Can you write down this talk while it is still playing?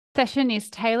Session is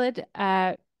tailored.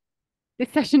 This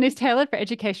session is tailored for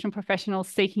educational professionals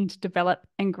seeking to develop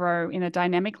and grow in the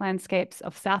dynamic landscapes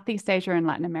of Southeast Asia and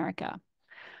Latin America.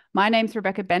 My name's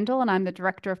Rebecca Bendel, and I'm the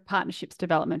Director of Partnerships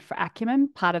Development for Acumen,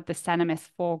 part of the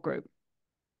SANM-S4 group.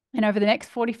 And over the next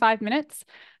 45 minutes,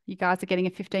 you guys are getting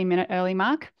a 15-minute early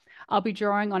mark. I'll be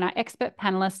drawing on our expert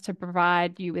panelists to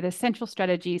provide you with essential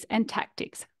strategies and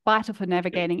tactics vital for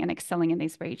navigating and excelling in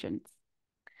these regions.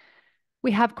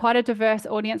 We have quite a diverse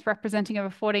audience representing over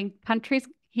 14 countries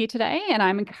here today, and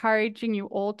I'm encouraging you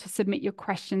all to submit your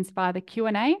questions via the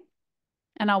Q&A,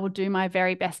 and I will do my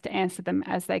very best to answer them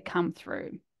as they come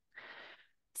through.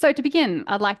 So to begin,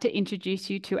 I'd like to introduce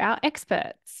you to our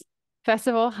experts. First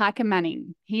of all, Heike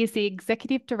Manning. He is the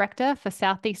Executive Director for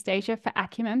Southeast Asia for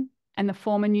Acumen and the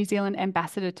former New Zealand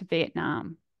Ambassador to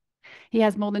Vietnam. He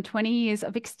has more than 20 years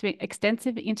of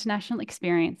extensive international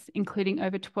experience, including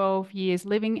over 12 years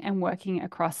living and working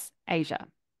across Asia.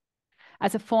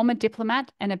 As a former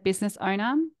diplomat and a business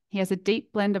owner, he has a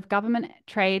deep blend of government,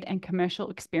 trade, and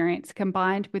commercial experience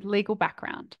combined with legal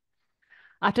background.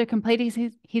 After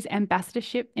completing his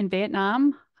ambassadorship in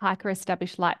Vietnam, Heike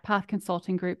established Lightpath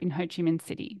Consulting Group in Ho Chi Minh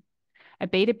City, a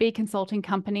B2B consulting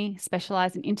company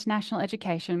specialized in international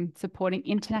education, supporting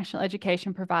international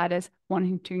education providers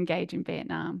wanting to engage in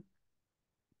Vietnam.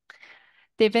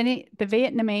 The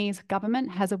Vietnamese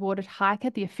government has awarded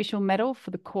Heike the official medal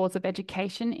for the cause of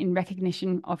education in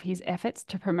recognition of his efforts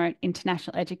to promote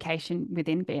international education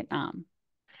within Vietnam.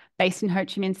 Based in Ho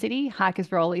Chi Minh City,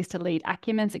 Heike's role is to lead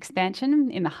Acumen's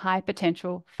expansion in the high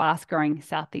potential, fast-growing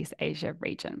Southeast Asia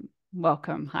region.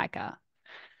 Welcome, Heike.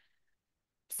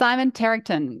 Simon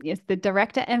Terrington is the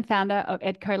director and founder of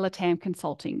Edco Latam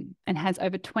Consulting and has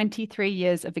over 23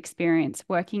 years of experience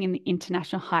working in the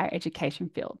international higher education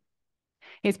field.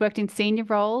 He's worked in senior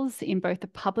roles in both the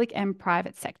public and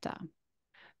private sector.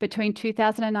 Between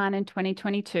 2009 and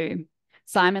 2022,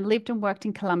 Simon lived and worked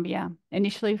in Colombia,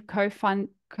 initially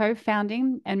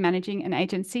co-founding and managing an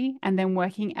agency, and then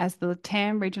working as the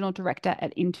Latam Regional Director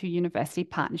at Into University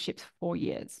Partnerships for 4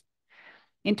 years.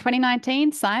 In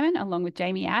 2019, Simon, along with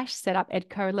Jamie Ash, set up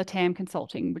Edco Latam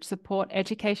Consulting, which support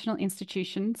educational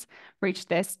institutions reach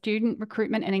their student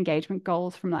recruitment and engagement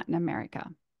goals from Latin America.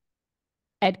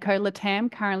 Edco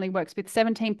Latam currently works with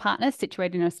 17 partners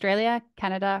situated in Australia,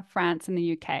 Canada, France, and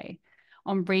the UK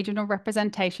on regional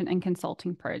representation and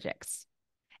consulting projects.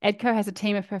 Edco has a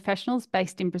team of professionals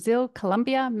based in Brazil,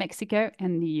 Colombia, Mexico,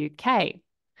 and the UK.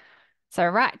 So,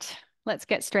 right, let's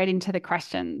get straight into the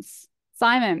questions.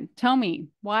 Simon, tell me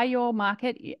why your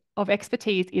market of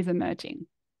expertise is emerging.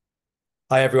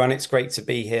 Hi, everyone. It's great to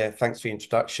be here. Thanks for the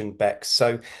introduction, Bex.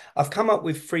 So I've come up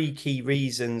with 3 key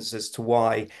reasons as to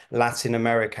why Latin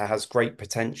America has great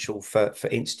potential for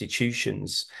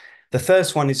institutions. The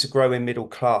first one is a growing middle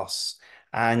class.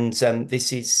 And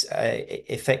this is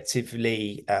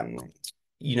effectively,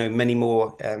 many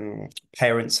more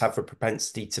parents have a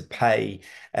propensity to pay.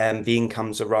 The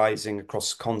incomes are rising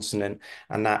across the continent.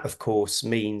 And that, of course,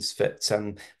 means that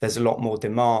there's a lot more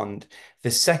demand. The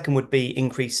second would be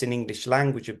increase in English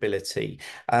language ability.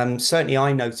 Certainly,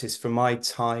 I noticed from my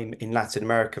time in Latin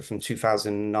America from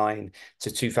 2009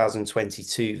 to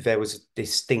 2022, there was a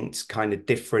distinct kind of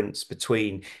difference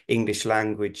between English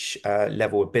language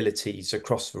level abilities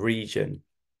across the region.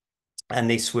 And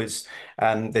this was,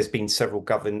 there's been several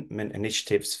government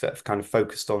initiatives that have kind of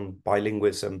focused on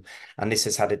bilingualism, and this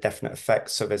has had a definite effect.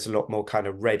 So there's a lot more kind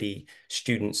of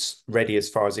students ready as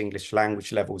far as English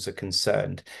language levels are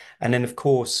concerned. And then, of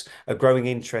course, a growing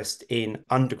interest in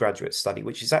undergraduate study,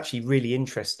 which is actually really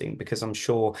interesting because I'm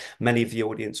sure many of the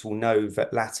audience will know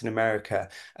that Latin America,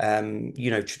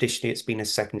 traditionally it's been a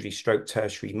secondary stroke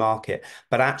tertiary market,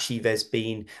 but actually there's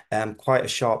been quite a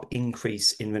sharp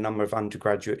increase in the number of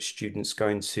undergraduate students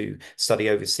going to study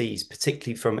overseas,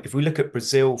 particularly from, if we look at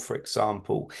Brazil, for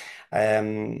example,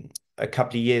 a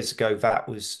couple of years ago, that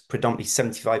was predominantly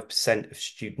 75% of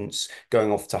students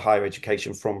going off to higher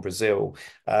education from Brazil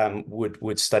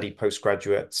would study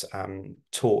postgraduate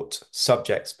taught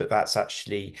subjects, but that's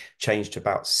actually changed to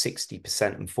about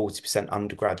 60% and 40%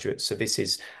 undergraduate. So this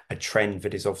is a trend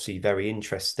that is obviously very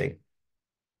interesting.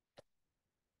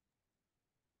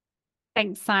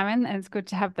 Thanks, Simon. And it's good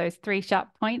to have those 3 sharp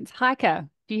points. Heike,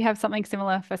 do you have something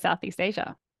similar for Southeast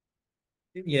Asia?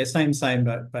 Yeah, same,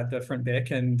 but different,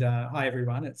 Beck. And hi,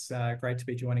 everyone. It's great to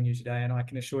be joining you today. And I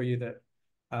can assure you that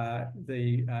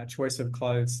the choice of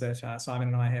clothes that Simon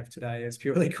and I have today is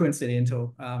purely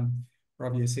coincidental. We're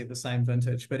obviously the same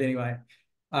vintage. But anyway,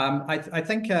 I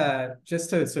think just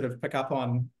to sort of pick up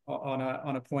on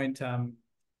a point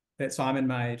that Simon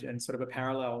made and sort of a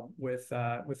parallel with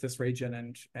this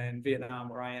region and Vietnam,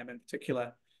 where I am in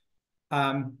particular,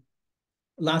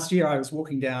 Last year, I was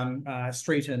walking down a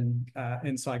street in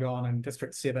Saigon in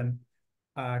District 7,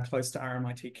 close to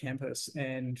RMIT campus.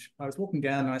 And I was walking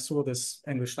down and I saw this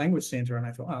English language center and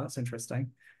I thought, oh, that's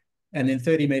interesting. And then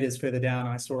 30 meters further down,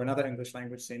 I saw another English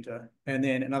language center. And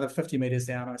then another 50 meters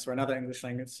down, I saw another English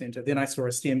language center. Then I saw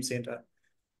a STEM center.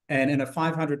 And in a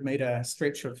 500-meter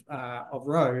stretch of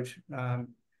road,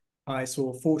 I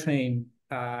saw 14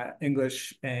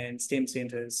 English and STEM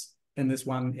centers in this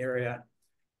one area.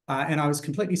 And I was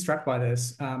completely struck by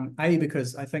this,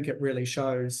 because I think it really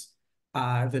shows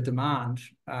the demand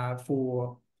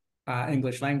for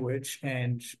English language.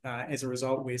 And as a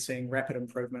result, we're seeing rapid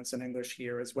improvements in English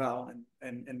here as well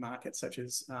in markets such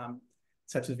as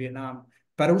Vietnam.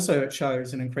 But also it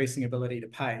shows an increasing ability to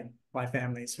pay by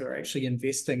families who are actually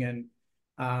investing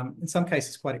in some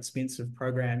cases, quite expensive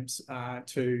programs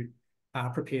to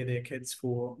prepare their kids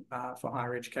for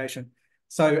higher education.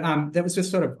 So that was just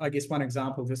sort of, I guess, one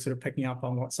example, just sort of picking up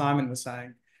on what Simon was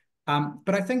saying.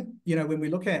 But I think, when we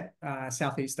look at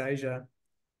Southeast Asia,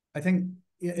 I think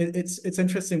it's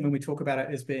interesting when we talk about it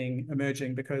as being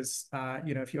emerging because,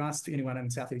 if you ask anyone in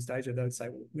Southeast Asia, they would say,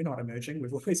 well, we're not emerging.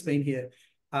 We've always been here.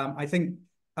 I think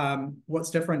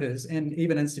what's different is, and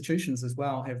even institutions as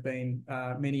well have been,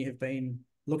 many have been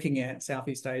looking at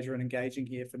Southeast Asia and engaging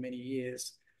here for many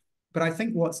years. But I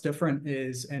think what's different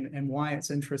is, and why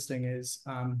it's interesting is,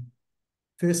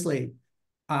 firstly,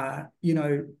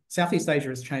 Southeast Asia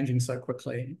is changing so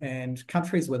quickly, and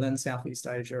countries within Southeast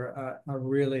Asia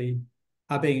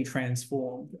are being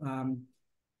transformed.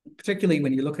 Particularly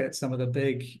when you look at some of the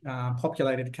big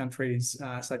populated countries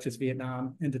such as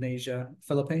Vietnam, Indonesia,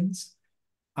 Philippines.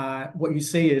 What you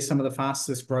see is some of the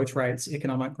fastest growth rates,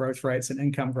 economic growth rates, and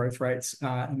income growth rates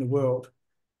in the world.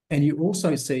 And you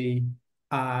also see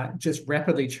just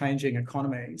rapidly changing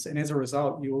economies. And as a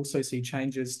result, you also see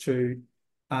changes to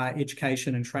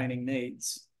education and training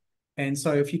needs. And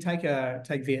so if you take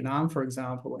Vietnam, for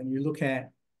example, and you look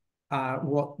at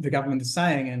what the government is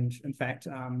saying, and in fact,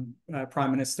 the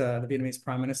Vietnamese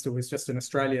Prime Minister was just in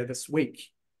Australia this week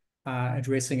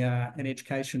addressing an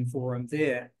education forum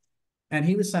there. And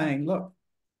he was saying, look,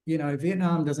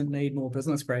 Vietnam doesn't need more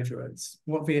business graduates.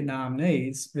 What Vietnam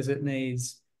needs is it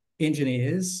needs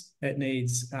engineers, it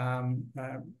needs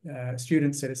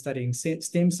students that are studying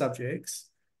STEM subjects,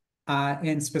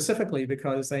 and specifically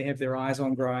because they have their eyes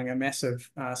on growing a massive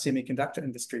semiconductor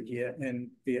industry here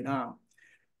in Vietnam.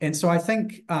 And so I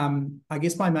think, I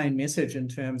guess my main message in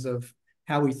terms of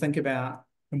how we think about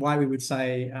and why we would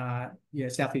say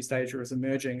Southeast Asia is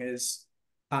emerging is,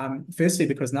 firstly,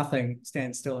 because nothing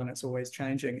stands still and it's always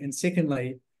changing. And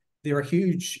secondly, there are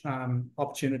huge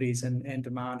opportunities and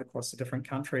demand across the different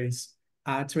countries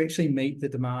to actually meet the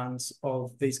demands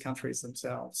of these countries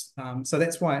themselves. So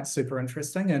that's why it's super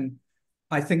interesting. And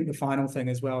I think the final thing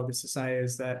as well, just to say,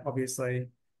 is that obviously,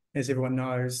 as everyone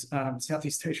knows,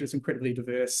 Southeast Asia is incredibly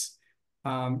diverse.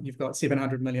 You've got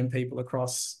 700 million people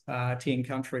across 10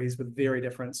 countries with very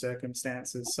different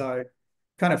circumstances. So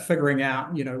kind of figuring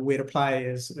out, where to play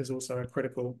is also a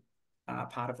critical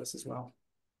part of this as well.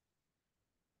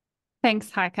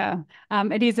 Thanks, Heike.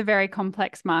 It is a very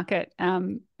complex market,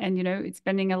 and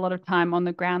spending a lot of time on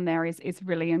the ground there is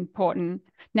really important.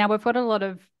 Now we've got a lot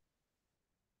of.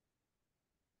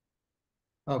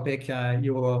 Oh, Beck,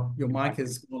 your mic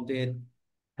is gone dead.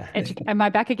 Am I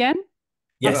back again?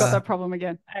 Yes. I've got that problem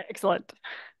again. Excellent.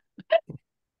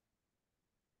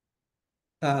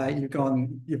 You've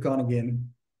gone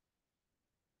again.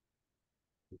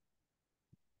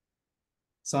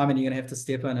 Simon, you're going to have to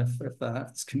step in if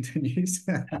this continues.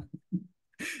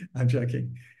 I'm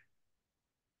joking.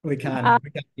 We can't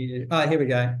hear you. Oh, here we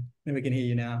go. And we can hear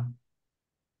you now.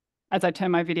 As I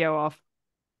turn my video off,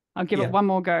 I'll give it one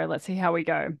more go. Let's see how we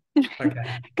go.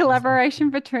 Okay.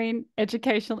 Collaboration between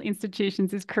educational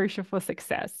institutions is crucial for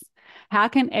success. How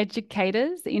can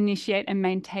educators initiate and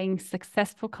maintain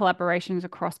successful collaborations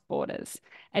across borders?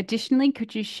 Additionally,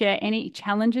 could you share any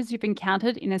challenges you've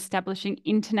encountered in establishing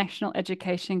international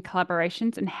education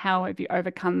collaborations and how have you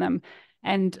overcome them?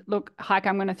 And look, Heike,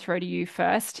 I'm going to throw to you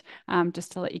first,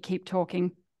 just to let you keep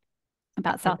talking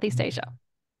about Southeast Asia.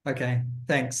 Okay,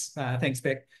 thanks. Thanks,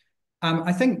 Beck.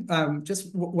 I think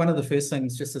just one of the first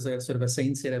things, just as a sort of a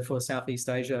scene setter for Southeast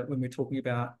Asia, when we're talking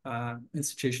about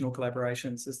institutional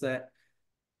collaborations, is that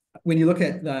when you look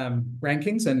at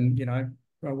rankings and,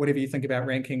 whatever you think about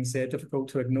rankings, they're difficult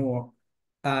to ignore.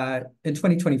 In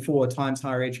 2024, Times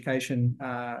Higher Education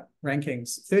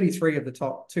rankings, 33 of the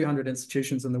top 200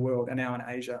 institutions in the world are now in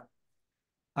Asia.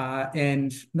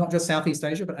 And not just Southeast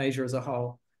Asia, but Asia as a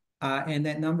whole. And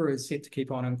that number is set to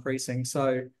keep on increasing.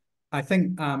 So I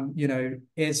think,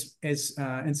 as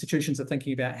institutions are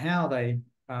thinking about how they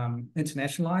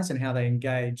internationalize and how they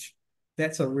engage,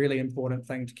 that's a really important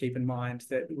thing to keep in mind,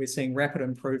 that we're seeing rapid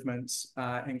improvements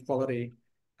in quality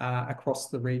across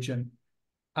the region.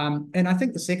 And I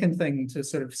think the second thing to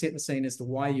sort of set the scene as to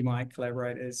why you might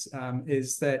collaborate is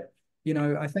that,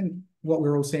 I think what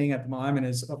we're all seeing at the moment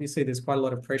is obviously there's quite a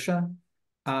lot of pressure,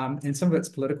 and some of it's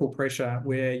political pressure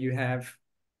where you have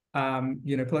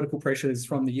political pressures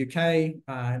from the UK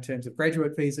in terms of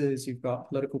graduate visas. You've got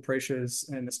political pressures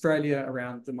in Australia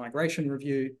around the migration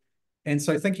review. And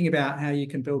so thinking about how you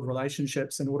can build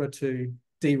relationships in order to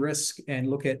de-risk and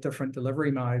look at different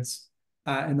delivery modes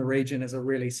in the region is a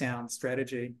really sound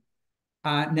strategy.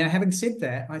 Now, having said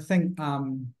that, I think,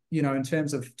 in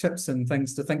terms of tips and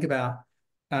things to think about,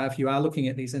 if you are looking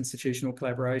at these institutional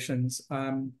collaborations,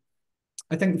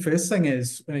 I think the first thing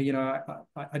is,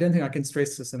 I don't think I can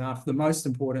stress this enough. The most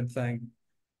important thing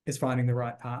is finding the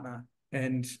right partner.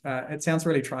 And it sounds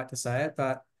really trite to say it,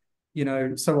 but,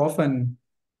 so often,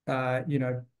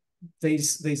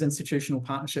 these institutional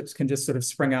partnerships can just sort of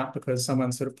spring up because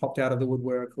someone sort of popped out of the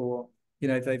woodwork, or,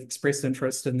 they've expressed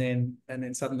interest, and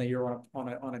then suddenly you're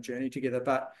on a journey together.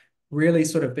 But really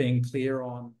sort of being clear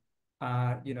on,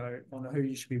 on who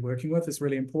you should be working with is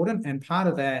really important. And part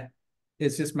of that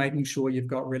is just making sure you've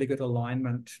got really good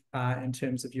alignment in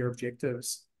terms of your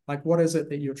objectives. Like, what is it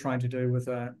that you're trying to do with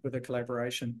a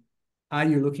collaboration? Are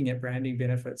you looking at branding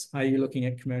benefits? Are you looking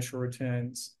at commercial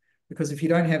returns? Because if you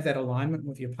don't have that alignment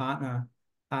with your partner,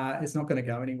 it's not going to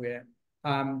go anywhere.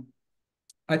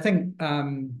 I think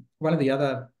one of the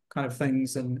other kind of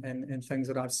things and things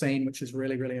that I've seen, which is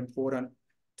really, really important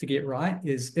to get right,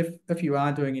 is if you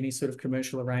are doing any sort of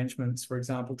commercial arrangements, for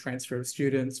example, transfer of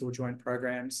students or joint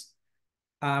programs,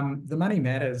 the money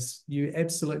matters. You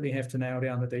absolutely have to nail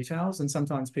down the details. And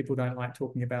sometimes people don't like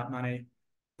talking about money.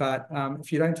 But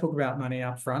if you don't talk about money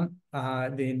up front,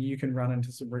 then you can run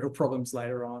into some real problems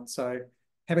later on. So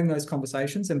having those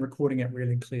conversations and recording it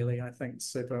really clearly, I think, is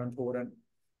super important.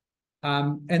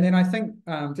 And then I think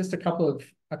just a couple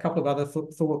of other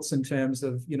thoughts in terms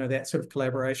of, that sort of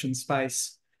collaboration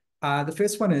space. The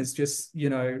first one is just,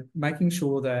 making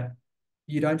sure that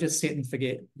you don't just set and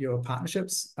forget your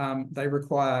partnerships. They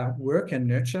require work and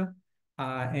nurture.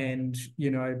 And,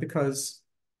 because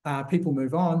people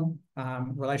move on,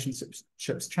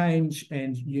 relationships change,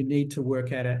 and you need to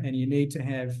work at it, and you need to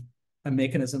have a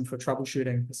mechanism for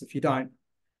troubleshooting. Because if you don't,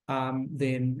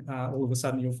 then all of a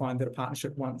sudden you'll find that a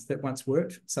partnership that once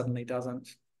worked suddenly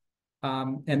doesn't.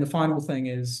 And the final thing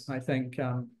is, I think,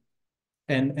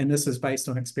 and this is based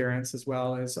on experience as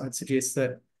well, is I'd suggest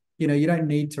that, you don't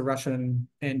need to rush in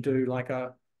and do like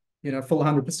a, full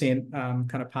 100%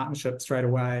 kind of partnership straight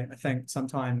away. I think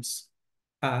sometimes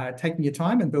taking your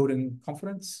time and building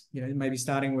confidence, maybe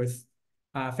starting with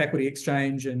faculty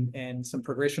exchange and some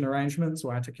progression arrangements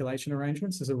or articulation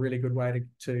arrangements is a really good way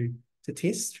to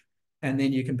test. And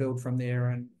then you can build from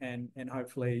there, and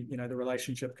hopefully, the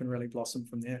relationship can really blossom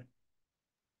from there.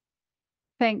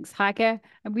 Thanks, Heike.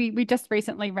 And we just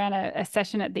recently ran a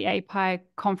session at the API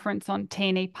conference on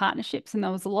T&E partnerships, and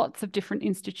there was lots of different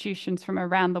institutions from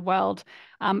around the world.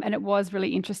 And it was really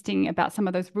interesting about some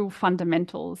of those real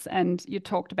fundamentals. And you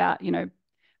talked about,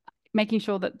 making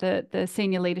sure that the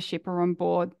senior leadership are on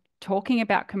board. Talking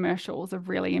about commercials are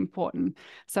really important.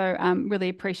 So really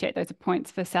appreciate those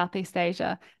points for Southeast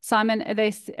Asia. Simon, are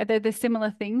there the similar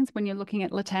things when you're looking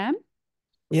at LATAM?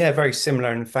 Yeah, very similar,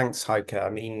 and thanks, Heike. I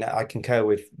mean, I concur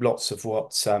with lots of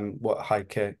what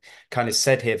Heike kind of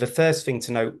said here. The first thing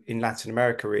to note in Latin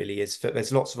America really is that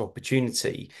there's lots of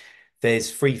opportunity.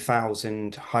 There's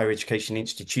 3,000 higher education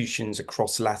institutions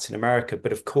across Latin America,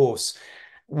 but of course,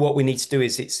 what we need to do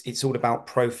is it's all about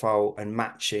profile and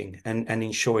matching and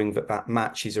ensuring that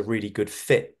match is a really good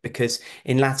fit, because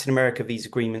in Latin America, these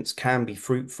agreements can be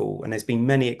fruitful. And there's been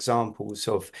many examples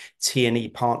of T&E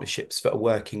partnerships that are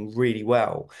working really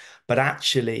well, but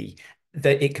actually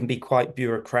that it can be quite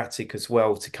bureaucratic as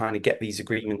well to kind of get these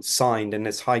agreements signed. And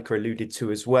as Heike alluded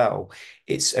to as well,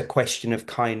 it's a question of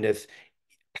kind of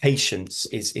patience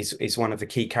is one of the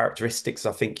key characteristics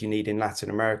I think you need in Latin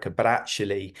America, but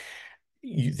actually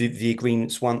the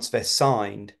agreements, once they're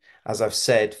signed, as I've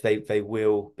said, they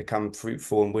will become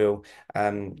fruitful and will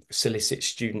solicit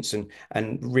students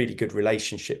and really good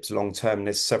relationships long term. And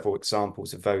there's several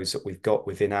examples of those that we've got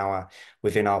within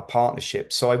our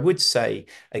partnership. So I would say,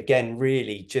 again,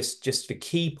 really just the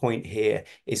key point here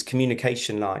is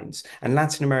communication lines. And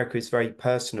Latin America is very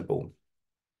personable.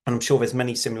 And I'm sure there's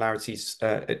many similarities,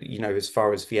 as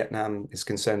far as Vietnam is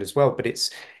concerned as well. But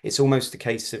it's almost a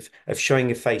case of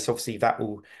showing a face. Obviously, that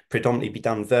will predominantly be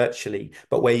done virtually,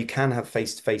 but where you can have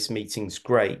face-to-face meetings,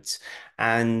 great.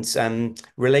 And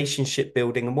relationship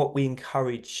building, and what we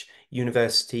encourage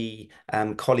university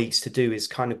colleagues to do is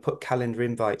kind of put calendar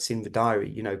invites in the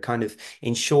diary. Kind of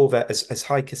ensure that, as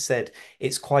Heike said,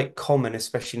 it's quite common,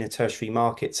 especially in a tertiary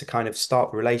market, to kind of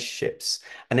start relationships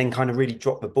and then kind of really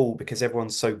drop the ball because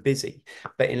everyone's so busy.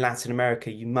 But in Latin America,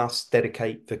 you must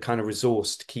dedicate the kind of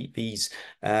resource to keep these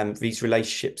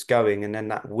relationships going, and then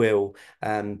that will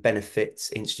benefit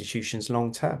institutions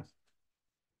long term.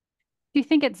 Do you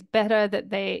think it's better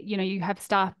that you have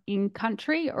staff in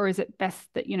country, or is it best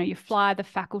that, you fly the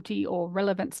faculty or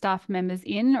relevant staff members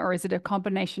in, or is it a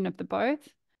combination of the both?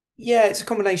 Yeah, it's a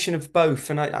combination of both,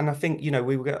 and I think I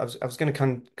was going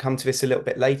to come to this a little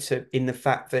bit later in the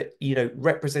fact that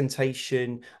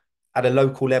representation at a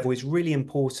local level is really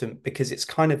important because it's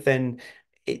kind of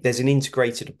there's an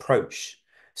integrated approach.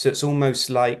 So it's almost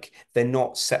like they're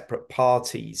not separate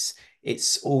parties.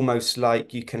 It's almost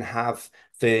like you can have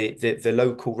the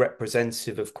local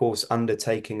representative, of course,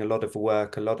 undertaking a lot of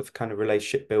work, a lot of kind of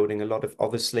relationship building, a lot of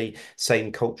obviously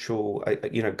same cultural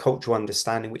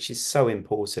understanding, which is so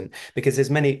important because there's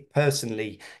many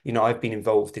personally, I've been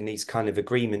involved in these kind of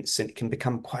agreements, and it can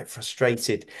become quite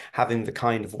frustrated having the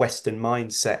kind of Western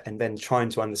mindset and then trying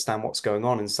to understand what's going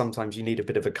on. And sometimes you need a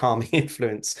bit of a calming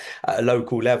influence at a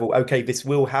local level. Okay, this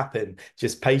will happen,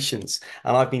 just patience.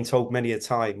 And I've been told many a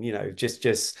time, just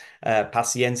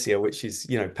paciencia, which is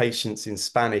patience in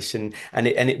Spanish, and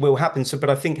it will happen. So, but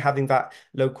I think having that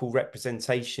local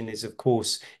representation is, of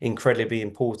course, incredibly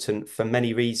important for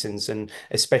many reasons, and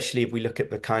especially if we look at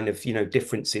the kind of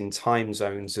difference in time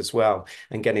zones as well,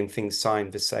 and getting things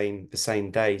signed the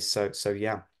same day. So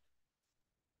yeah.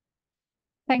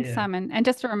 Thanks, Yeah. Simon. And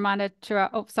just a reminder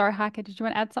sorry, Heike, did you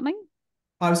want to add something?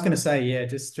 I was going to say, yeah,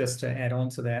 just to add on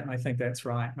to that, I think that's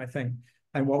right.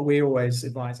 And what we always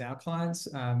advise our clients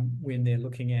when they're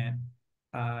looking at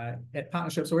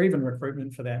partnerships or even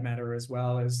recruitment for that matter as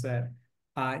well, is that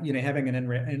having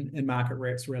an in-market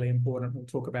rep is really important. We'll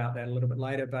talk about that a little bit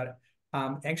later, but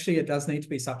actually it does need to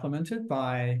be supplemented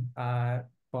by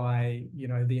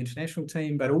the international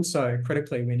team, but also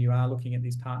critically when you are looking at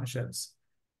these partnerships,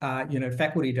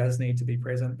 faculty does need to be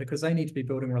present because they need to be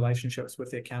building relationships with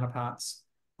their counterparts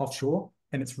offshore,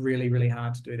 and it's really, really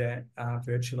hard to do that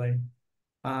virtually.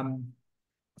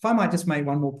 If I might just make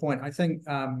one more point, I think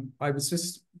I was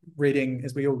just reading,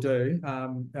 as we all do,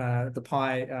 the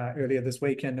PI earlier this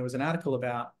week, and there was an article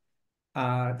about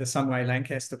the Sunway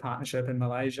Lancaster partnership in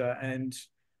Malaysia, and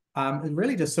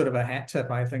really just sort of a hat tip,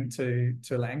 I think, to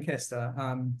Lancaster.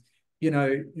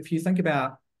 If you think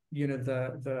about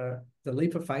the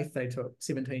leap of faith they took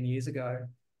 17 years ago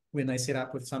when they set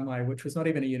up with Sunway, which was not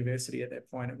even a university at that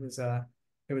point, it was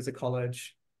a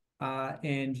college.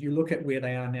 And you look at where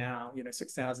they are now,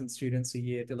 6,000 students a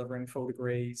year delivering full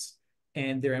degrees,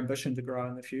 and their ambition to grow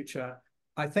in the future.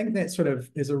 I think that sort of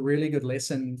is a really good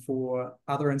lesson for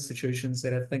other institutions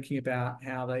that are thinking about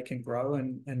how they can grow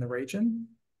in the region,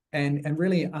 and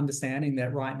really understanding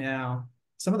that right now,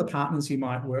 some of the partners you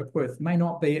might work with may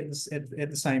not be at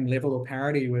the same level or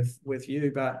parity with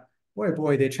you, but boy, oh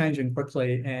boy, they're changing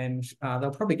quickly, and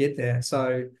they'll probably get there.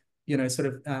 So, sort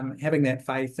of having that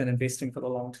faith and investing for the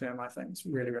long term, I think is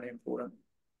really, really important.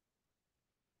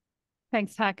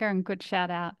 Thanks, Heike, and good shout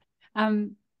out.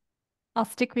 I'll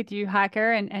stick with you, Heike,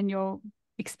 and your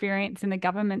experience in the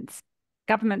government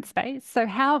space. So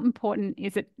how important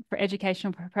is it for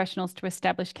educational professionals to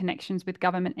establish connections with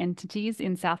government entities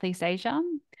in Southeast Asia?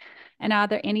 And are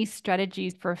there any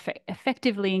strategies for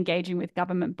effectively engaging with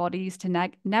government bodies to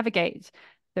navigate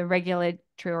the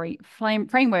regulatory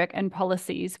framework and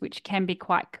policies, which can be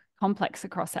quite complex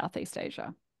across Southeast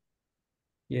Asia?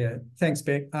 Yeah, thanks,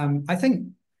 Beck. I think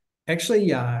actually,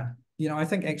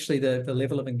 the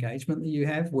level of engagement that you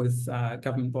have with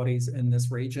government bodies in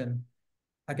this region,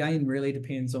 again, really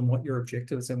depends on what your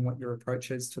objectives and what your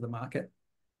approach is to the market.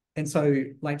 And so,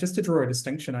 just to draw a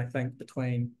distinction, I think,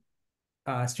 between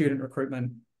student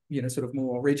recruitment, sort of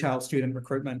more retail student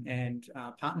recruitment and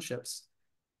partnerships.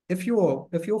 If your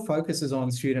focus is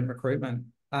on student recruitment,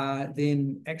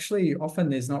 then actually often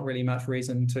there's not really much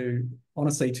reason to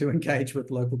engage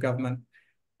with local government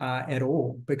at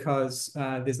all, because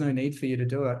there's no need for you to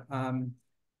do it.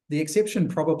 The exception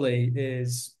probably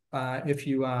is if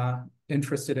you are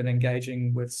interested in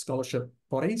engaging with scholarship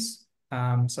bodies,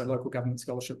 so local government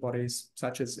scholarship bodies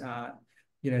such as the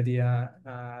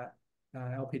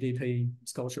LPDP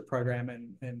scholarship program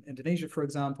in Indonesia, for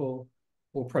example,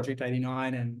 or Project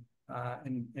 89 in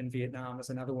in Vietnam is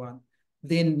another one.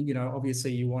 Then,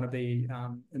 obviously you want to be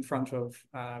in front of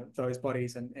those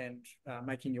bodies and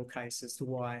making your case as to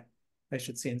why they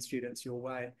should send students your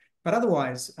way. But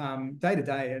otherwise, day to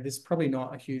day, there's probably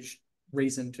not a huge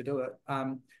reason to do it.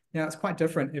 Now, it's quite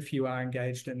different if you are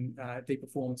engaged in deeper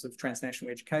forms of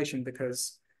transnational education,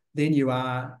 because then you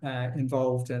are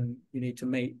involved and you need to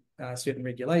meet certain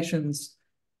regulations,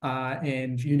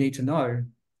 and you need to know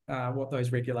what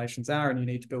those regulations are, and you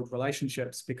need to build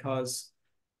relationships, because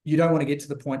you don't want to get to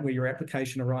the point where your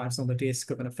application arrives on the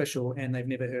desk of an official and they've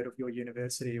never heard of your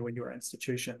university or your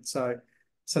institution. So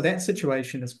that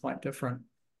situation is quite different.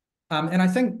 And I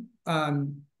think, I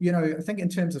think in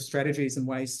terms of strategies and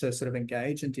ways to sort of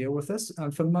engage and deal with this,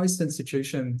 for most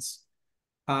institutions,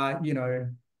 I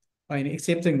mean,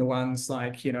 excepting the ones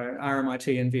like,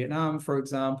 RMIT in Vietnam, for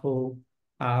example,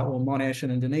 or Monash in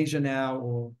Indonesia now,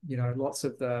 or, lots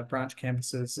of the branch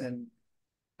campuses in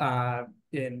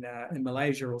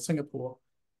Malaysia or Singapore,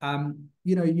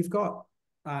 you've got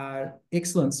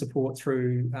excellent support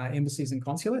through embassies and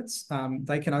consulates.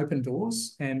 They can open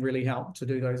doors and really help to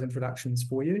do those introductions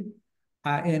for you.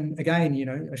 And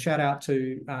again, a shout out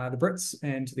to the Brits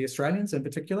and to the Australians in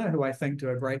particular, who I think do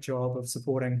a great job of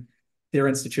supporting their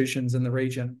institutions in the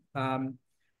region.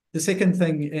 The second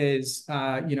thing is,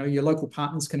 your local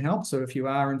partners can help. So if you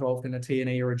are involved in a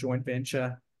T&E or a joint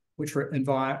venture, which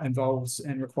involves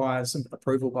and requires some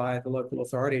approval by the local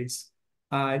authorities,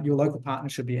 your local partner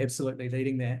should be absolutely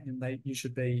leading that, and you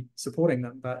should be supporting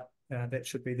them, but that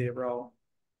should be their role.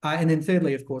 And then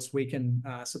thirdly, of course, we can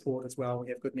support as well. We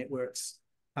have good networks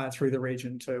through the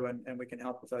region too, and we can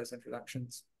help with those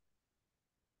introductions.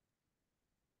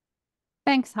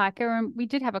 Thanks, Heike. We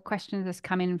did have a question that's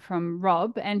come in from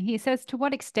Rob, and he says, to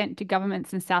what extent do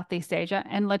governments in Southeast Asia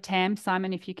and LATAM,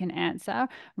 Simon, if you can answer,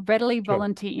 readily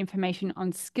volunteer information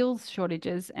on skills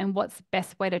shortages, and what's the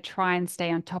best way to try and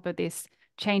stay on top of this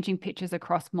changing pictures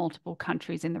across multiple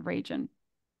countries in the region?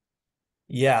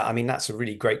 Yeah, I mean, that's a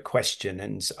really great question.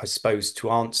 And I suppose to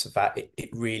answer that, it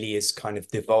really is kind of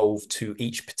devolved to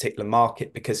each particular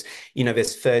market, because,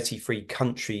 there's 33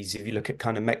 countries. If you look at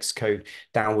kind of Mexico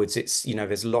downwards, it's,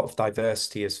 there's a lot of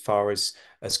diversity as far as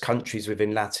countries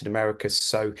within Latin America.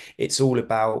 So it's all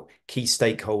about key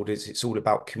stakeholders. It's all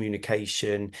about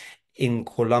communication. In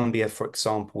Colombia, for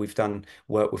example, we've done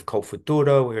work with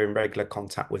Colfutura. We're in regular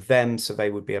contact with them, so they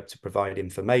would be able to provide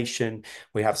information.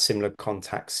 We have similar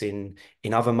contacts in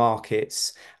other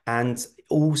markets. And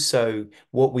also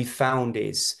what we found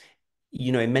is,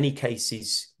 in many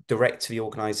cases, direct to the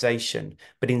organization,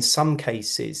 but in some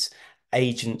cases,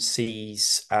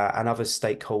 agencies and other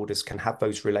stakeholders can have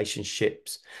those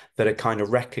relationships that are kind of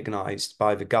recognized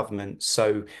by the government.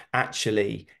 So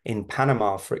actually in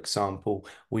Panama, for example,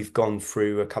 we've gone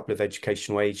through a couple of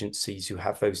educational agencies who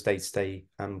have those day-to-day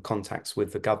contacts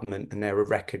with the government, and they're a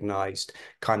recognized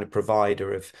kind of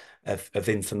provider of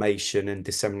information and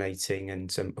disseminating,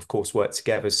 and of course work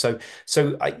together. So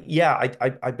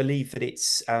I believe that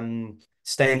it's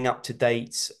staying up to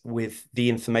date with the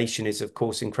information is, of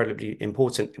course, incredibly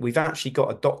important. We've actually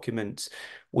got a document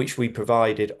which we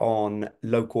provided on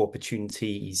local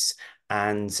opportunities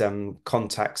and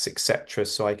contacts, etc.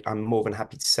 So I'm more than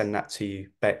happy to send that to you,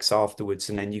 Bex,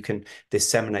 afterwards, and then you can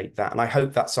disseminate that. And I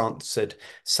hope that's answered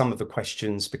some of the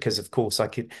questions, because of course I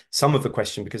could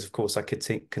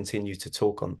continue to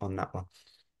talk on that one.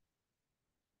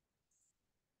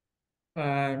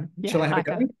 Shall I have a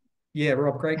go? Yeah,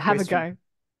 Rob, great question. Have a go.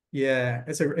 Yeah,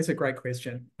 it's a great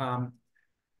question. And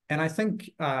I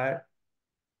think,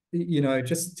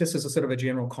 just as a sort of a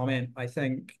general comment, I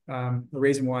think the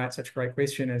reason why it's such a great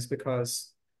question is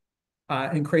because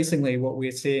increasingly what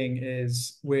we're seeing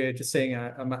is we're just seeing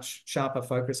a much sharper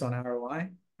focus on ROI.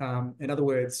 In other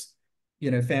words,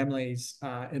 families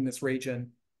in this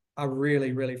region are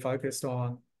really, really focused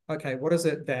on, okay, what is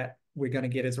it that we're going to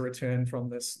get as a return from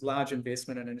this large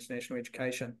investment in international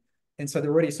education? And so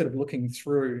they're already sort of looking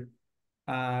through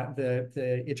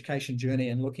the education journey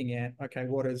and looking at, okay,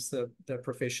 what is the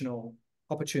professional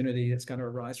opportunity that's going to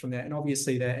arise from that? And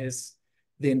obviously that is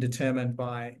then determined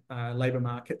by labour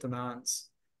market demands.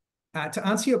 To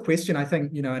answer your question, I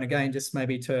think, and again, just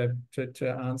maybe to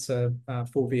answer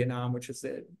for Vietnam, which is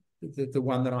the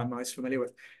one that I'm most familiar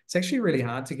with, it's actually really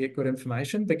hard to get good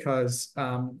information because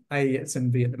it's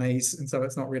in Vietnamese, and so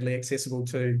it's not readily accessible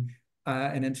to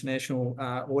an international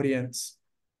audience.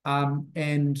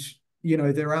 And,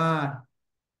 there are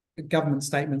government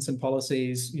statements and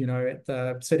policies, at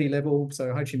the city level. So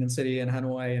Ho Chi Minh City and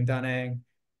Hanoi and Da Nang,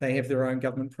 they have their own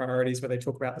government priorities where they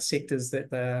talk about the sectors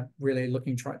that they're really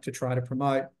looking to try to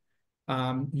promote.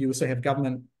 You also have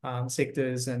government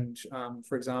sectors, and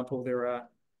for example, there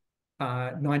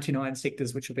are 99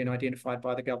 sectors which have been identified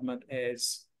by the government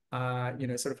as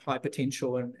sort of high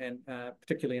potential and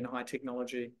particularly in high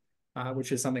technology,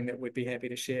 which is something that we'd be happy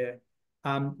to share.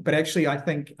 But actually, I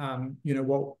think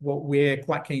what we're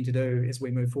quite keen to do as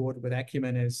we move forward with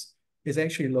Acumen is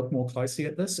actually look more closely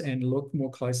at this and look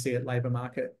more closely at labour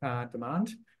market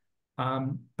demand.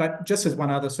 But just as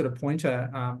one other sort of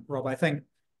pointer, Rob, I think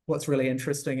what's really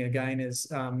interesting again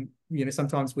is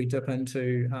sometimes we dip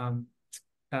into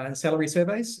salary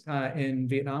surveys in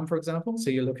Vietnam, for example. So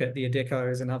you look at the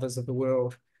Adecos and others of the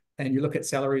world, and you look at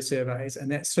salary surveys,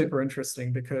 and that's super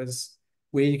interesting because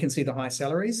where you can see the high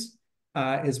salaries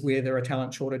is where there are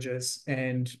talent shortages,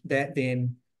 and that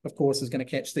then, of course, is going to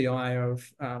catch the eye of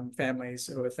families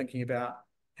who are thinking about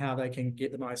how they can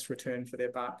get the most return for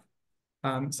their buck.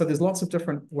 So there's lots of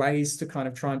different ways to kind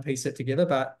of try and piece it together,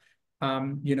 but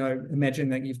imagine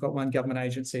that you've got one government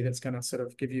agency that's going to sort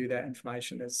of give you that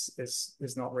information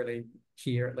is not really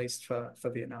here, at least for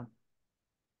Vietnam.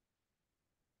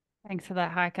 Thanks for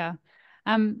that, Heike.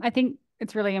 I think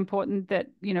it's really important that,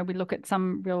 we look at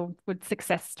some real good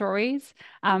success stories.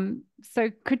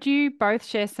 So could you both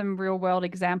share some real world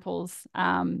examples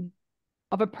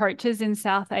of approaches in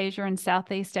South Asia and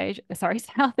Southeast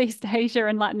Asia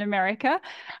and Latin America?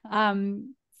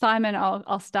 Simon,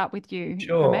 I'll start with you,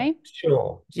 if I may.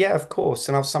 Sure. Yeah, of course.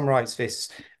 And I'll summarize this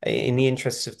in the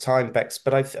interests of time, Bex.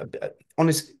 But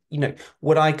honestly,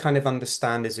 what I kind of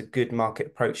understand is a good market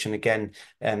approach, and again,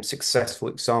 successful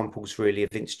examples really of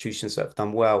institutions that have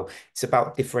done well. It's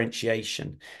about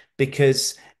differentiation,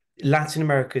 because Latin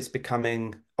America is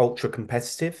becoming ultra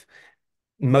competitive.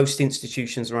 Most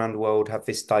institutions around the world have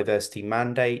this diversity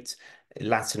mandate.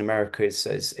 Latin America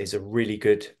is a really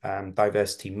good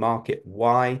diversity market.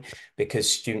 Why? Because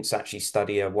students actually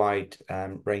study a wide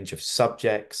range of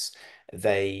subjects.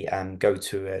 They go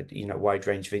to a wide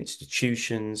range of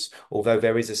institutions. Although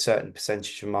there is a certain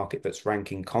percentage of the market that's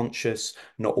ranking conscious,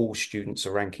 not all students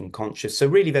are ranking conscious. So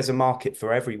really, there's a market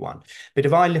for everyone. But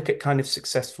if I look at kind of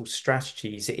successful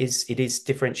strategies, it is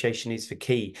differentiation is the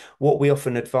key. What we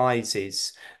often advise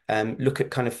is look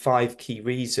at kind of 5 key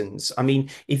reasons. I mean,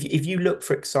 if you look,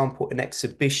 for example, an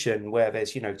exhibition where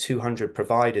there's 200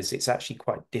 providers, it's actually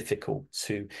quite difficult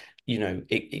to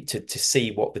to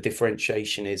see what the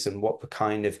differentiation is and what the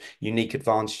kind of unique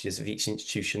advantages of each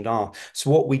institution are. So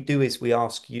what we do is we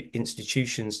ask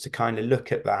institutions to kind of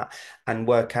look at that and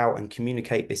work out and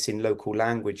communicate this in local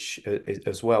language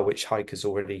as well, which Heike has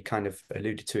already kind of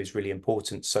alluded to is really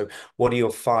important. So what are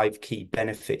your 5 key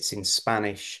benefits in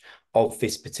Spanish of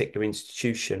this particular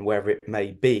institution, wherever it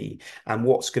may be, and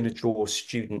what's going to draw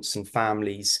students and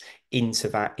families into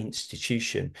that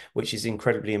institution, which is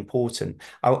incredibly important.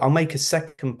 I'll make a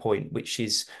second point, which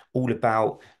is all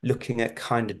about looking at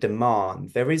kind of demand.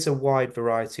 There is a wide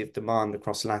variety of demand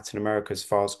across Latin America as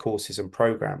far as courses and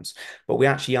programs, but we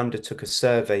actually undertook a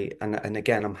survey, and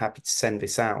again, I'm happy to send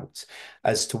this out,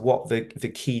 as to what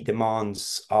the key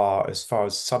demands are as far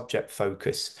as subject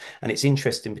focus. And it's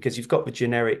interesting because you've got the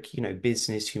generic,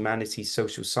 business, humanities,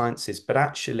 social sciences, but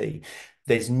actually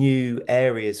there's new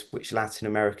areas which Latin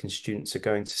American students are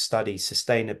going to study: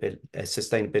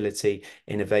 sustainability,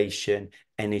 innovation,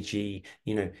 energy,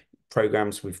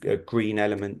 programs with green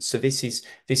elements. So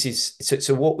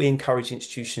so what we encourage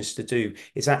institutions to do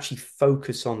is actually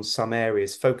focus on some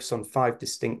areas, focus on 5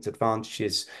 distinct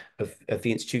advantages of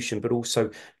the institution, but also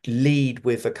lead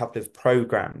with a couple of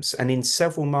programs. And in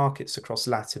several markets across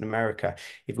Latin America,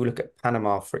 if we look at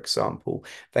Panama, for example,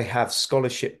 they have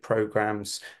scholarship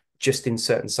programs just in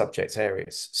certain subject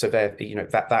areas. So there,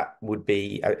 that would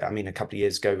be, I mean, a couple of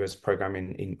years ago, there was a program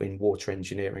in water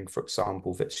engineering, for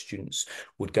example, that students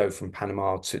would go from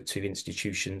Panama to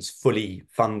institutions fully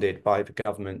funded by the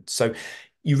government. So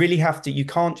you really have to, you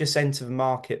can't just enter the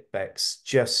market, Bex,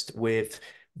 just with,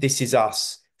 this is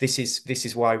us, this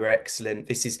is why we're excellent.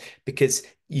 This is because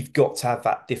you've got to have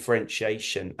that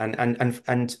differentiation,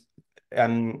 and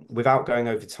without going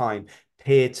over time,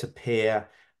 peer-to-peer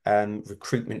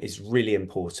recruitment is really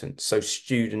important. So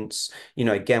students,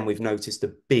 again, we've noticed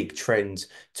a big trend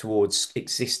towards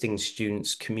existing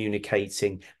students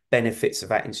communicating benefits of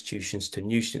that institutions to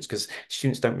new students, because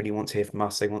students don't really want to hear from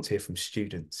us, they want to hear from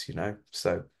students,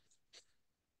 so.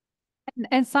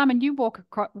 And Simon, you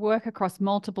work across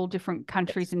multiple different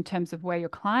countries in terms of where your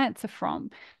clients are from.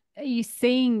 Are you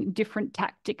seeing different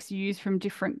tactics used from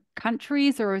different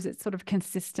countries, or is it sort of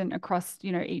consistent across,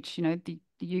 each, the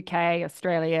UK,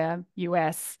 Australia,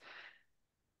 US?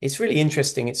 It's really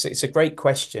interesting. It's a great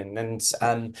question, and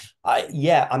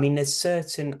I mean, there's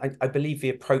certain. I believe the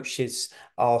approaches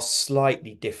are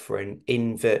slightly different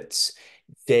in that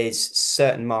there's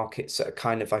certain markets that are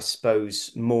kind of, I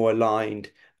suppose, more aligned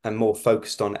and more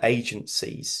focused on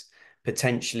agencies.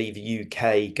 Potentially, the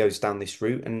UK goes down this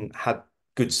route and had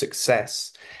good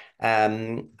success.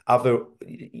 The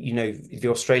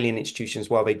Australian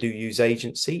institutions, while they do use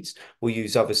agencies, will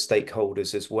use other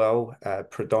stakeholders as well,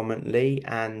 predominantly.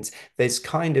 And there's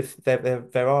kind of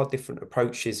there are different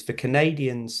approaches. The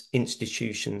Canadians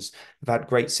institutions have had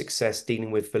great success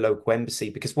dealing with the local embassy,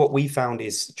 because what we found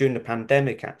is during the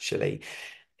pandemic, actually,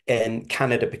 and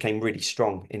Canada became really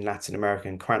strong in Latin America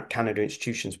and Canada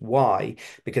institutions. Why?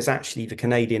 Because actually the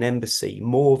Canadian embassy,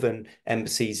 more than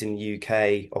embassies in the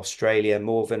UK, Australia,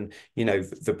 more than,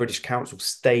 the British Council,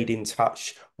 stayed in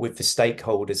touch with the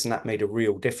stakeholders, and that made a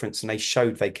real difference. And they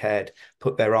showed they cared,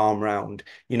 put their arm around,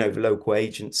 the local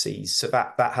agencies. So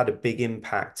that had a big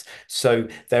impact. So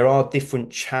there are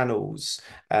different channels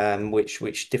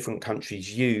which different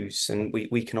countries use, and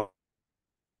we can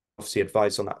obviously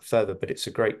advise on that further, but it's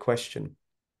a great question.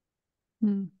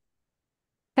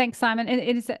 Thanks, Simon.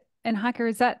 And Heike,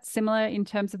 is that similar in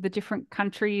terms of the different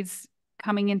countries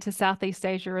coming into Southeast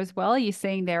Asia as well? Are you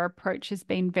seeing their approach has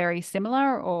been very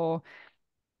similar, or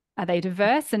are they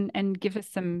diverse? And give us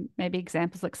some maybe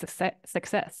examples like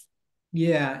success.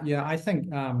 Yeah, I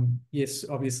think yes,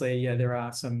 obviously, yeah, there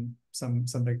are some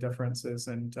big differences,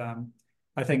 and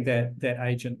I think that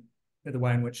agent, the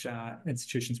way in which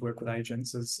institutions work with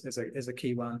agents is a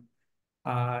key one.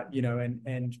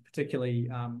 And particularly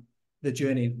the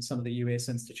journey that some of the US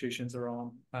institutions are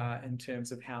on in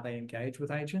terms of how they engage with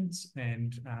agents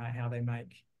and how they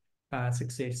make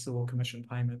success or commission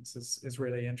payments is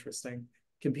really interesting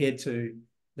compared to,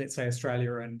 let's say,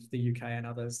 Australia and the UK and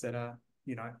others that are,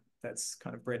 that's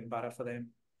kind of bread and butter for them.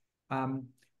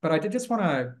 But I did just want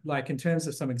to, like, in terms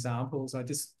of some examples, I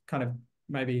just kind of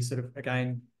maybe sort of,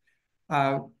 again,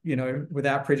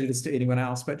 without prejudice to anyone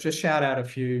else, but just shout out a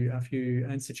few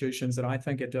institutions that I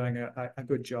think are doing a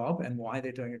good job and why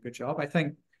they're doing a good job. I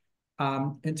think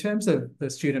in terms of the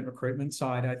student recruitment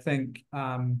side, I think,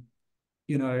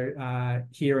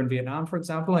 here in Vietnam, for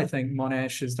example, I think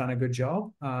Monash has done a good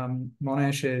job.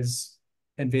 Monash has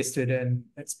invested in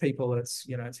its people. It's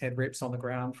had reps on the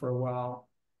ground for a while.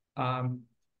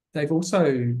 They've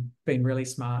also been really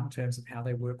smart in terms of how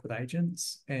they work with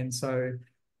agents. And so,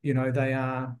 they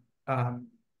are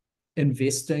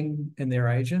investing in their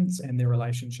agents and their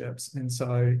relationships. And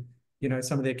so,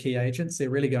 some of their key agents, they're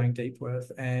really going deep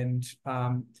with. And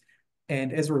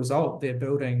as a result, they're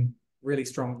building really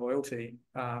strong loyalty,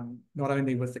 not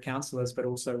only with the counsellors, but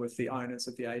also with the owners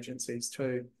of the agencies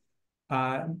too.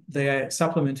 They're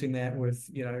supplementing that with,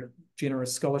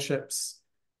 generous scholarships,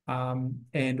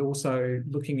 and also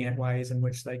looking at ways in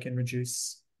which they can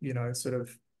reduce, sort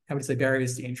of, how would you say,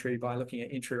 barriers to entry by looking at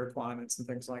entry requirements and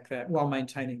things like that, while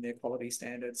maintaining their quality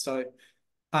standards. So,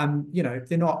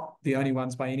 they're not the only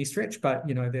ones by any stretch, but,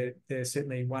 they're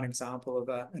certainly one example of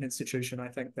an institution, I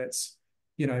think, that's,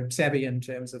 savvy in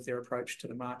terms of their approach to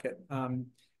the market.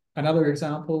 Another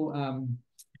example,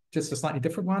 just a slightly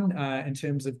different one in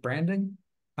terms of branding,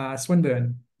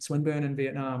 Swinburne in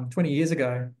Vietnam, 20 years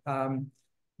ago,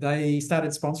 they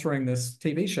started sponsoring this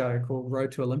TV show called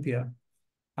Road to Olympia.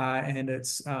 And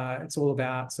it's all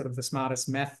about sort of the smartest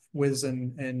math whiz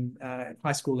in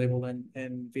high school level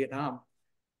in Vietnam.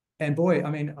 And boy,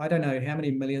 I mean, I don't know how many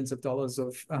millions of dollars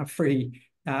of free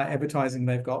advertising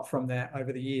they've got from that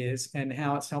over the years, and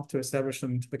how it's helped to establish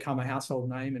them to become a household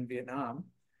name in Vietnam.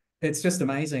 It's just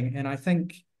amazing. And I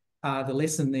think the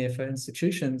lesson there for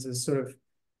institutions is sort of,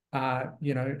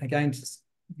 again, just,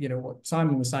 what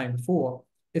Simon was saying before,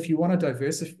 if you want to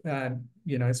diversify,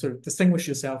 sort of distinguish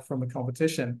yourself from the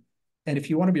competition, and if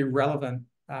you want to be relevant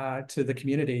to the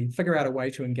community, figure out a way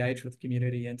to engage with the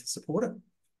community and to support it.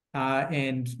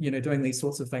 And, doing these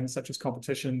sorts of things such as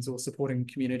competitions or supporting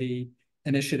community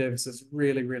initiatives is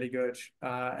really, really good,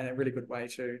 and a really good way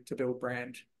to build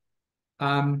brand.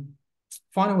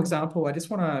 Final example, I just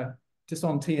want to, just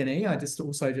on T&E, just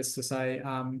to say,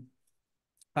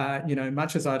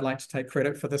 much as I'd like to take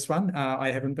credit for this one,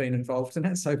 I haven't been involved in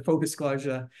it, so full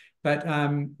disclosure. But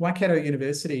Waikato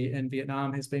University in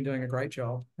Vietnam has been doing a great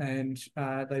job, and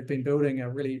they've been building a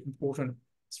really important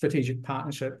strategic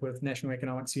partnership with National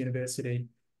Economics University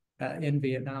in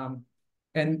Vietnam.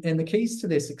 And the keys to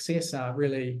their success are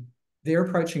really, they're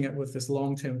approaching it with this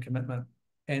long-term commitment.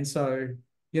 And so,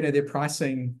 their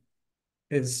pricing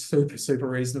is super, super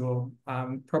reasonable,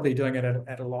 probably doing it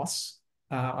at a loss.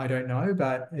 I don't know,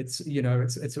 but it's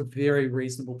a very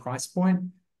reasonable price point.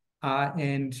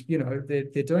 And you know,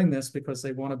 they're doing this because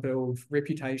they want to build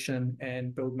reputation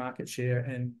and build market share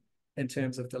in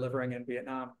terms of delivering in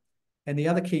Vietnam. And the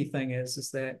other key thing is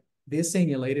that their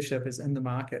senior leadership is in the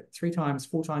market 3 times,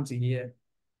 4 times a year,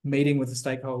 meeting with the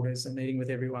stakeholders and meeting with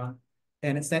everyone.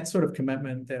 And it's that sort of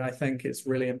commitment that I think is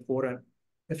really important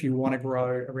if you want to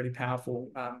grow a really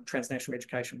powerful transnational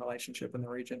education relationship in the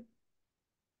region.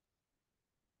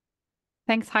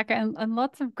 Thanks, Heike, and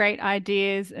lots of great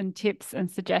ideas and tips and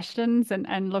suggestions.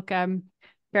 And look, I'm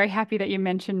very happy that you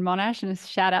mentioned Monash, and a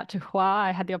shout out to Hua.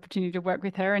 I had the opportunity to work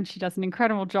with her, and she does an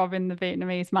incredible job in the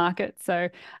Vietnamese market. So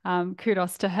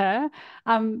kudos to her.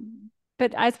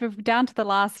 But as we're down to the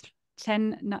last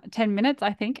 10 minutes,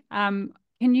 I think,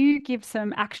 can you give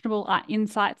some actionable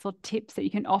insights or tips that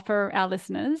you can offer our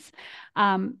listeners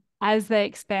as they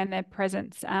expand their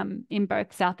presence in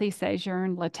both Southeast Asia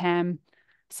and LATAM?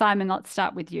 Simon, let's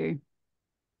start with you.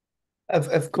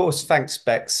 Of course, thanks,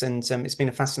 Bex. And it's been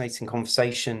a fascinating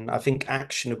conversation. I think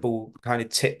actionable kind of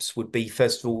tips would be,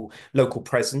 first of all, local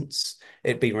presence.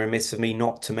 It'd be remiss of me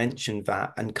not to mention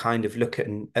that and kind of look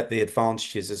at the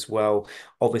advantages as well.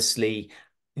 Obviously,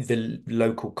 the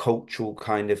local cultural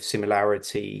kind of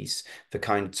similarities, the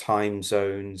kind of time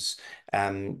zones,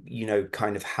 you know,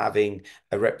 kind of having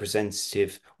a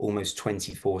representative almost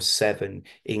 24/7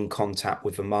 in contact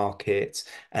with the market,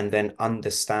 and then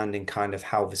understanding kind of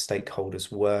how the stakeholders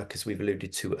work, as we've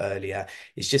alluded to earlier,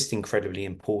 is just incredibly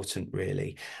important,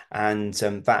 really. And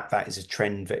that is a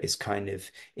trend that is kind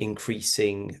of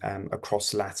increasing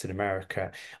across Latin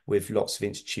America, with lots of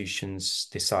institutions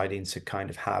deciding to kind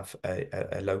of have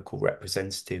a local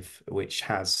representative, which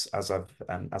has, as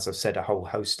I've said, a whole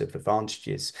host of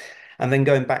advantages. And then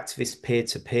going back to this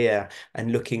peer-to-peer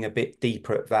and looking a bit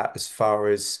deeper at that as far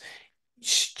as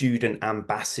student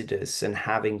ambassadors and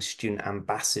having student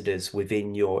ambassadors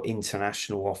within your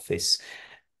international office,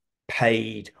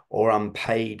 paid or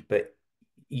unpaid, but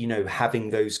you know, having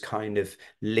those kind of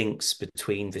links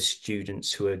between the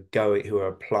students who are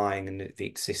applying and the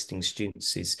existing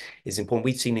students is important.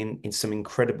 We've seen in some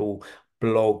incredible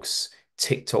blogs,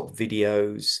 TikTok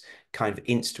videos, kind of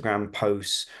Instagram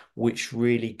posts, which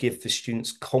really give the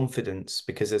students confidence,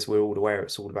 because as we're all aware,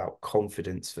 it's all about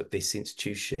confidence that this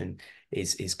institution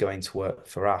is going to work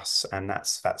for us. And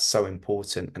that's so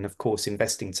important. And of course,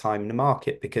 investing time in the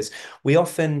market, because we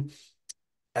often,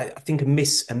 I think, a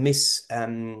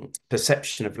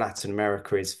perception of Latin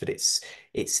America is that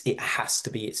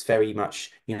it's very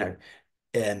much, you know,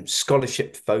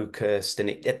 scholarship focused,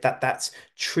 and that's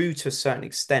true to a certain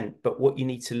extent. But what you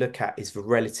need to look at is the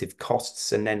relative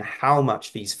costs, and then how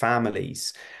much these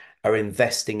families are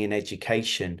investing in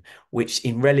education, which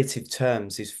in relative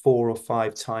terms is 4 or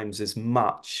 5 times as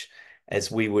much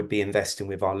as we would be investing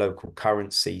with our local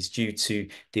currencies, due to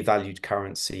devalued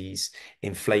currencies,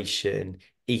 inflation,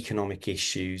 economic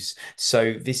issues.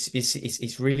 So this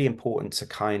is really important to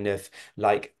kind of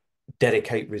like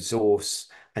dedicate resource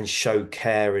and show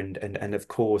care, and of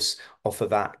course offer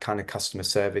that kind of customer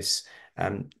service,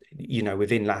 you know,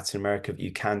 within Latin America, that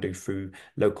you can do through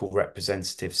local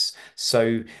representatives.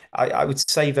 So I would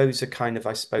say those are kind of,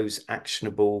 I suppose,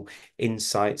 actionable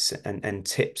insights and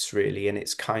tips, really. And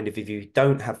it's kind of, if you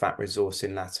don't have that resource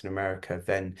in Latin America,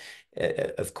 then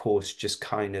of course just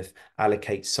kind of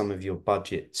allocate some of your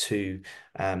budget to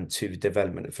the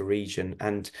development of the region,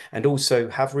 and also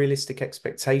have realistic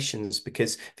expectations,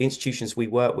 because the institutions we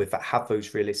work with that have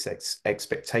those realistic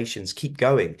expectations keep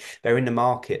going. They're in the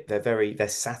market, they're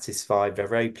satisfied, they're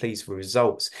very pleased with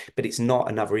results, but it's not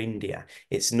another India,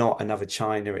 it's not another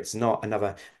China, it's not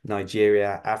another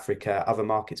Nigeria, Africa, other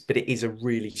markets, but it is a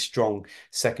really strong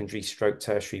secondary stroke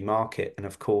tertiary market. And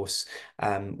of course,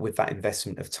 with that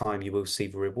investment of time, you will see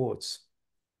the rewards.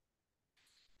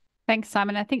 Thanks,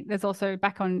 Simon. I think there's also,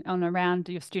 back on around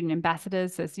your student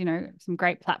ambassadors, there's, you know, some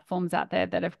great platforms out there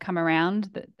that have come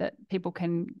around that people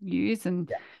can use,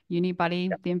 and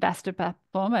UniBuddy, the ambassador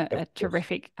platform, are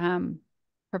terrific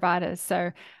providers.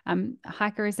 So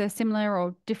Heike, is there similar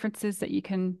or differences that you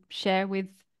can share with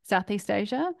Southeast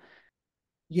Asia?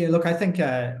 Yeah, look, I think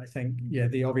yeah,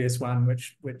 the obvious one,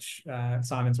 which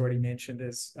Simon's already mentioned,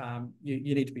 is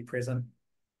you need to be present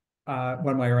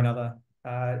one way or another.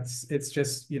 It's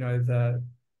just, you know,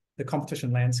 the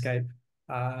competition landscape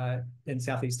in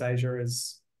Southeast Asia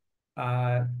is,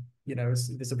 you know,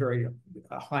 there's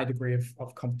a high degree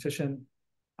of competition,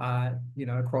 you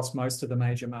know, across most of the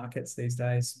major markets these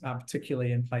days,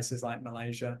 particularly in places like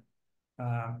Malaysia,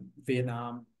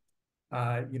 Vietnam.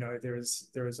 You know, there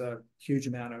is a huge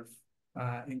amount of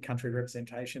in-country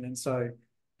representation, and so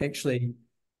actually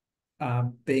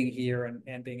being here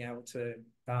and being able to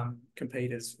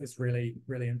compete is really,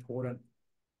 really important.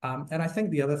 And I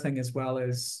think the other thing as well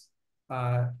is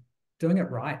doing it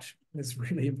right is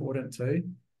really important too.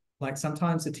 Like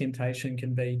sometimes the temptation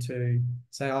can be to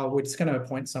say, oh, we're just going to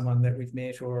appoint someone that we've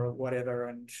met or whatever,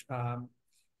 and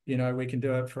we can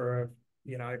do it for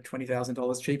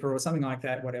 $20,000 cheaper or something like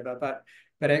that, whatever.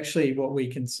 But actually, what we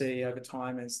can see over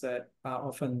time is that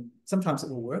sometimes it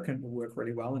will work and will work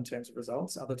really well in terms of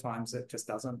results. Other times it just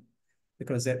doesn't,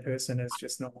 because that person is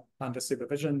just not under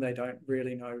supervision. They don't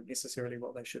really know necessarily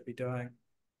what they should be doing,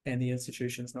 and the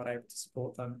institution's not able to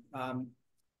support them.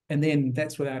 And then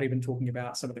that's without even talking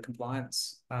about some of the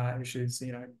compliance issues.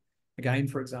 Again,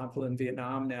 for example, in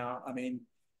Vietnam now, I mean,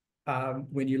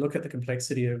 when you look at the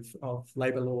complexity of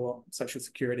labor law, social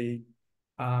security,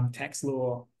 tax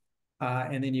law,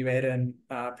 and then you add in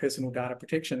personal data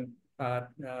protection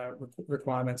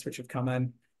requirements which have come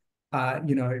in,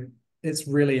 it's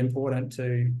really important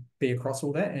to be across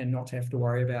all that and not to have to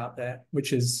worry about that,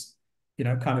 which is,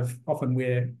 kind of often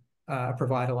where a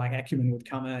provider like Acumen would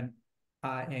come in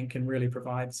and can really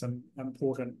provide some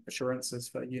important assurances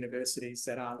for universities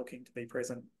that are looking to be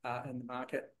present in the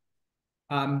market.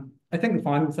 I think the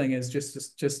final thing is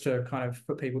just to kind of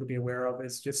for people to be aware of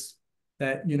is just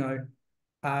that,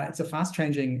 it's a fast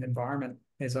changing environment,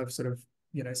 as I've sort of,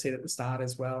 said at the start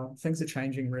as well. Things are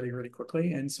changing really, really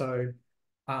quickly. And so,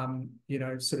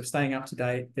 sort of staying up to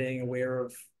date, being aware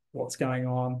of what's going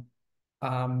on,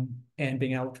 and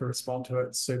being able to respond to it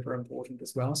is super important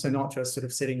as well. So not just sort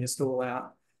of setting your stall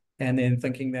out and then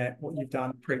thinking that what you've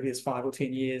done previous 5 or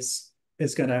 10 years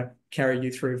is going to carry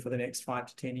you through for the next 5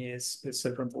 to 10 years is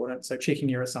super important. So checking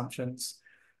your assumptions.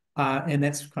 And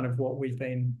that's kind of what we've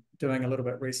been doing a little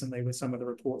bit recently with some of the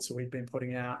reports that we've been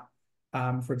putting out.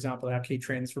 For example, our key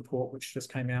trends report, which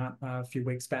just came out a few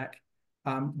weeks back,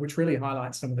 which really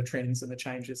highlights some of the trends and the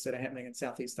changes that are happening in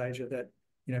Southeast Asia that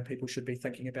people should be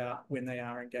thinking about when they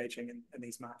are engaging in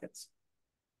these markets.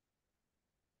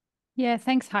 Yeah,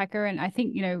 thanks, Heike. And I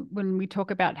think, when we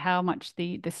talk about how much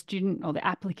the student or the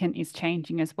applicant is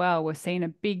changing as well, we're seeing a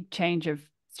big change of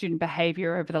student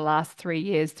behavior over the last 3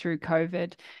 years through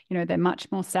COVID. They're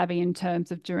much more savvy in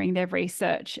terms of doing their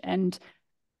research, and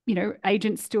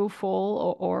agents still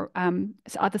fall, or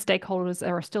other stakeholders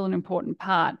are still an important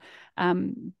part.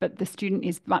 But the student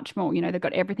is much more, they've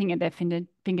got everything at their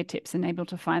fingertips and able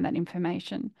to find that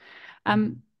information.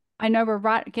 I know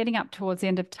we're getting up towards the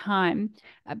end of time,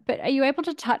 but are you able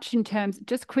to touch in terms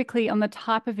just quickly on the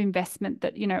type of investment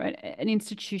that, an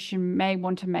institution may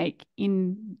want to make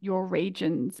in your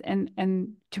regions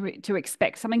and to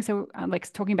expect something? So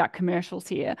like talking about commercials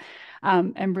here,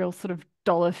 and real sort of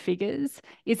dollar figures.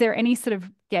 Is there any sort of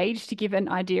gauge to give an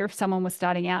idea if someone was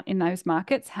starting out in those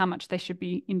markets, how much they should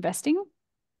be investing?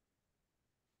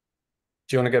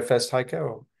 Do you want to go first, Heike?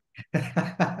 Or?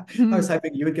 I was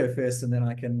hoping you would go first, and then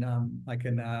I can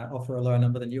offer a lower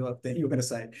number than you were going to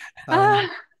say. No,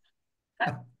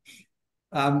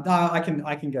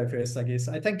 I can go first, I guess.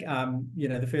 I think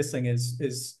the first thing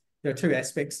is there are two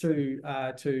aspects to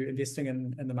investing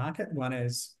in the market. One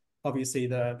is obviously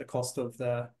the cost of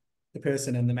the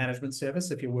person in the management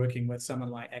service if you're working with someone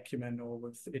like Acumen or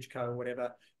with Edgeco or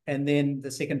whatever. And then the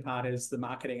second part is the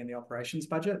marketing and the operations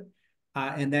budget.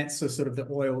 And that's the sort of the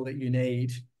oil that you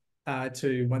need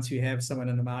to, once you have someone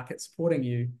in the market supporting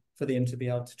you, for them to be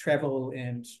able to travel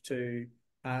and to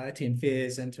attend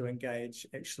fairs and to engage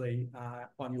actually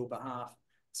on your behalf.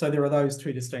 So there are those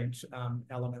two distinct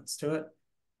elements to it.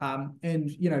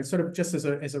 And, sort of just as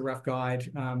a rough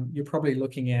guide, you're probably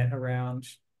looking at around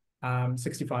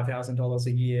 $65,000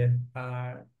 a year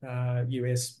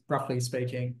US, roughly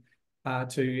speaking,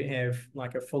 to have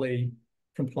like a fully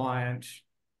compliant,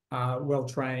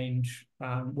 well-trained,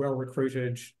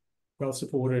 well-recruited,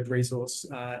 well-supported resource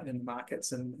in the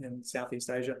markets in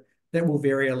Southeast Asia. That will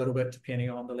vary a little bit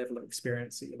depending on the level of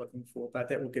experience that you're looking for, but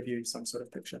that will give you some sort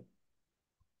of picture.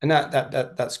 And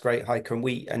that's great, Heike. And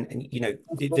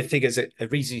the figures are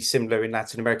reasonably similar in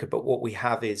Latin America, but what we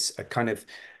have is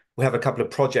we have a couple of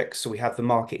projects. So we have the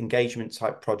market engagement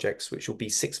type projects, which will be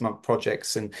 6-month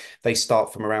projects, and they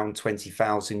start from around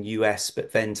 20,000 US,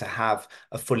 but then to have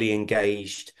a fully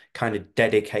engaged kind of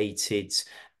dedicated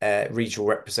regional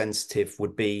representative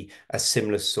would be a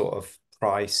similar sort of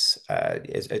price,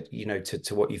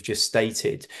 to what you've just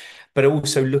stated, but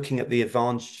also looking at the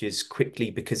advantages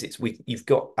quickly, because you've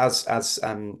got as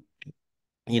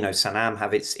Sanam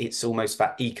have it's almost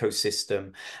that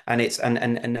ecosystem,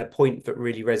 and a point that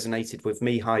really resonated with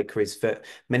me, Heike, is that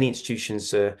many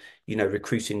institutions are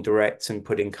recruiting direct and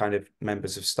putting kind of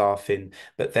members of staff in,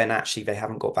 but then actually they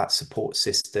haven't got that support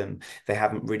system. They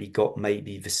haven't really got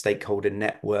maybe the stakeholder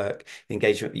network, the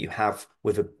engagement that you have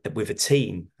with a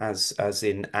team, as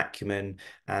in Acumen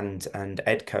and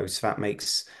Edco. So that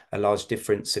makes a large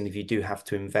difference. And if you do have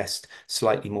to invest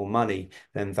slightly more money,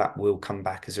 then that will come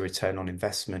back as a return on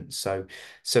investment. So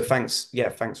thanks,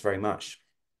 thanks very much.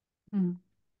 Mm.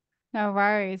 No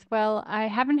worries. Well, I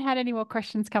haven't had any more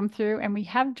questions come through, and we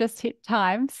have just hit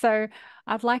time. So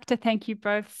I'd like to thank you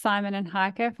both, Simon and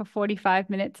Heike, for 45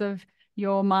 minutes of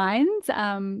your minds.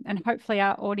 And hopefully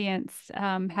our audience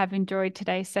have enjoyed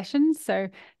today's session. So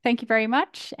thank you very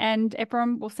much. And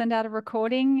everyone will send out a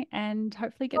recording and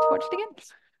hopefully get to watch it again.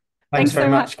 Thanks very so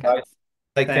much, much, guys.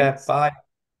 Take care. Bye.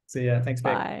 See ya. Thanks,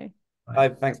 Beck. Bye. Bye.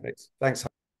 Thanks, Bex. Thanks.